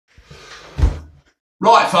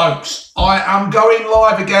Right, folks, I am going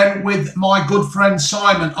live again with my good friend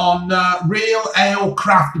Simon on Real Ale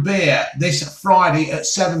Craft Beer this Friday at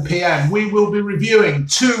 7 p.m. We will be reviewing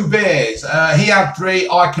two beers. He had three,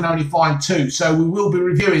 I can only find two, so we will be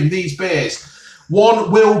reviewing these beers.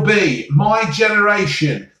 One will be My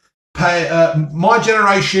Generation Beer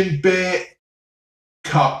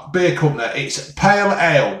Company. It's pale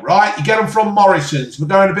ale, right? You get them from Morrison's. We're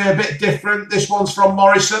going to be a bit different. This one's from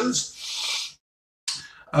Morrison's.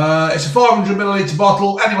 It's a 500 milliliter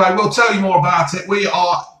bottle. Anyway, we'll tell you more about it. We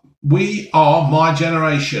are My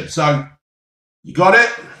Generation. So you got it?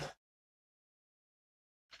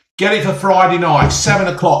 Get it for Friday night, 7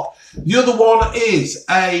 o'clock. The other one is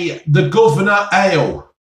the Governor Ale.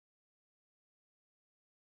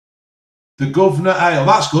 The Governor Ale.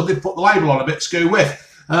 That's good. They've put the label on a bit to go with.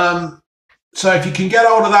 So if you can get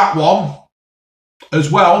hold of that one as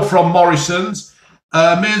well from Morrison's,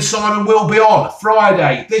 me and Simon will be on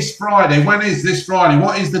Friday. This Friday. When is this Friday?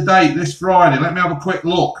 What is the date this Friday? Let me have a quick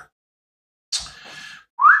look.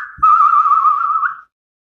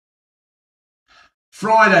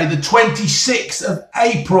 Friday, the 26th of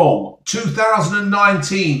April,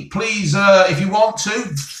 2019. Please, if you want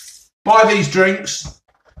to, buy these drinks.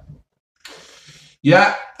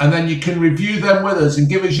 Yeah, and then you can review them with us and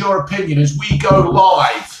give us your opinion as we go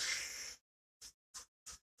live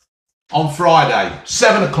on Friday,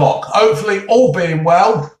 7 o'clock. Hopefully, all being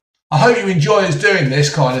well. I hope you enjoy us doing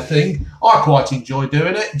this kind of thing. I quite enjoy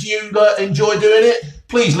doing it. Do you enjoy doing it?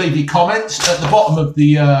 Please leave your comments at the bottom of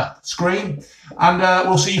the screen, and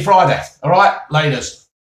we'll see you Friday. All right, laters.